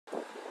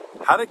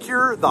How to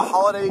cure the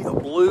holiday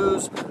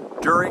blues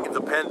during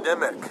the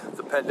pandemic.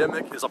 The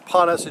pandemic is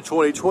upon us in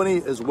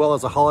 2020, as well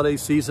as the holiday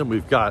season.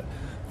 We've got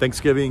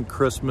Thanksgiving,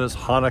 Christmas,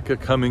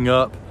 Hanukkah coming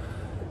up,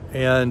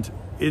 and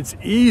it's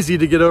easy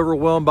to get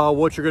overwhelmed by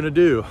what you're gonna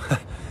do.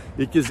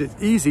 Because it's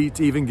easy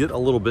to even get a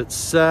little bit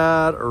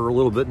sad or a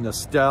little bit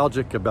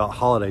nostalgic about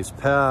holidays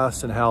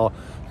past and how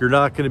you're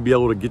not gonna be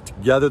able to get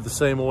together the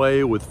same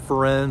way with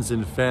friends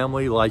and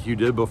family like you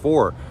did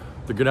before.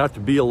 There's gonna have to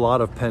be a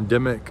lot of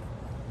pandemic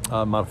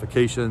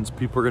modifications.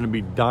 People are going to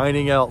be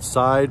dining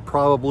outside,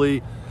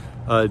 probably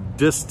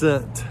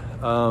distant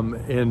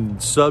in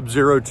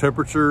sub-zero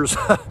temperatures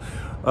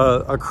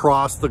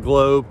across the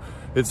globe.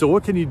 And so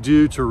what can you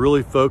do to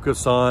really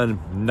focus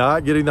on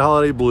not getting the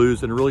holiday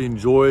blues and really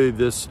enjoy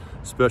this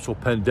special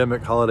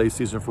pandemic holiday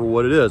season for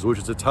what it is, which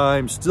is a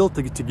time still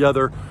to get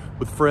together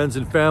with friends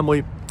and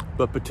family,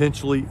 but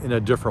potentially in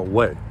a different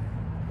way.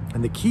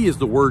 And the key is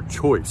the word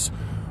choice.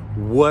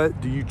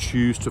 What do you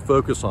choose to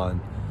focus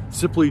on?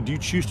 Simply, do you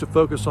choose to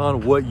focus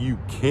on what you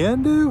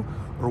can do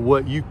or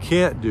what you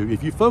can't do?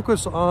 If you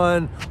focus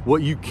on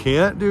what you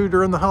can't do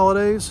during the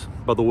holidays,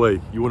 by the way,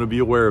 you want to be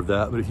aware of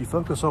that, but if you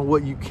focus on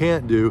what you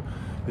can't do,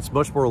 it's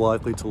much more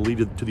likely to lead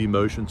to the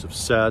emotions of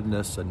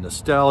sadness and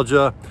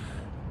nostalgia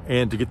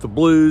and to get the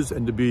blues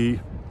and to be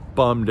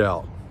bummed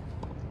out.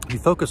 If you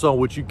focus on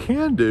what you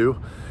can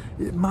do,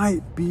 it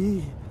might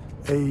be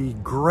a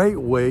great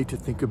way to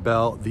think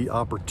about the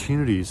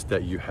opportunities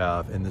that you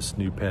have in this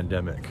new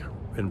pandemic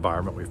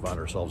environment we find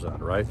ourselves in,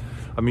 right?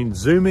 I mean,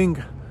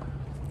 Zooming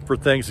for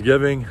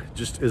Thanksgiving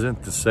just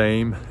isn't the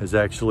same as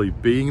actually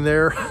being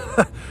there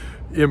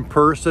in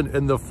person,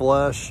 in the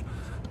flesh.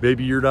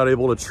 Maybe you're not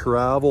able to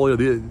travel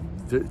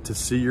to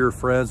see your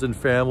friends and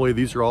family.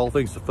 These are all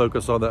things to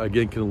focus on that,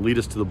 again, can lead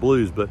us to the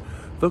blues, but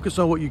focus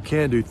on what you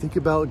can do. Think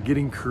about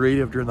getting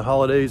creative during the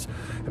holidays,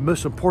 and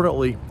most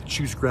importantly,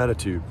 choose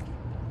gratitude.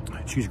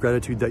 Choose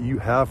gratitude that you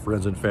have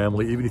friends and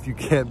family, even if you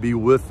can't be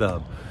with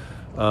them.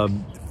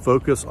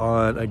 Focus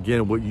on,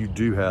 again, what you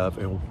do have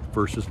and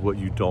versus what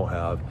you don't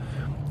have.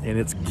 And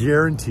it's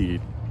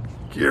guaranteed,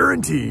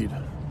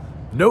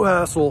 no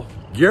hassle,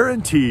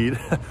 guaranteed,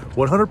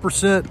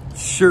 100%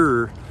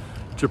 sure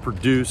to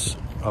produce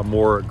a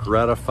more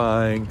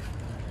gratifying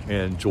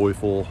and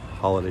joyful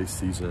holiday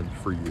season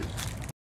for you.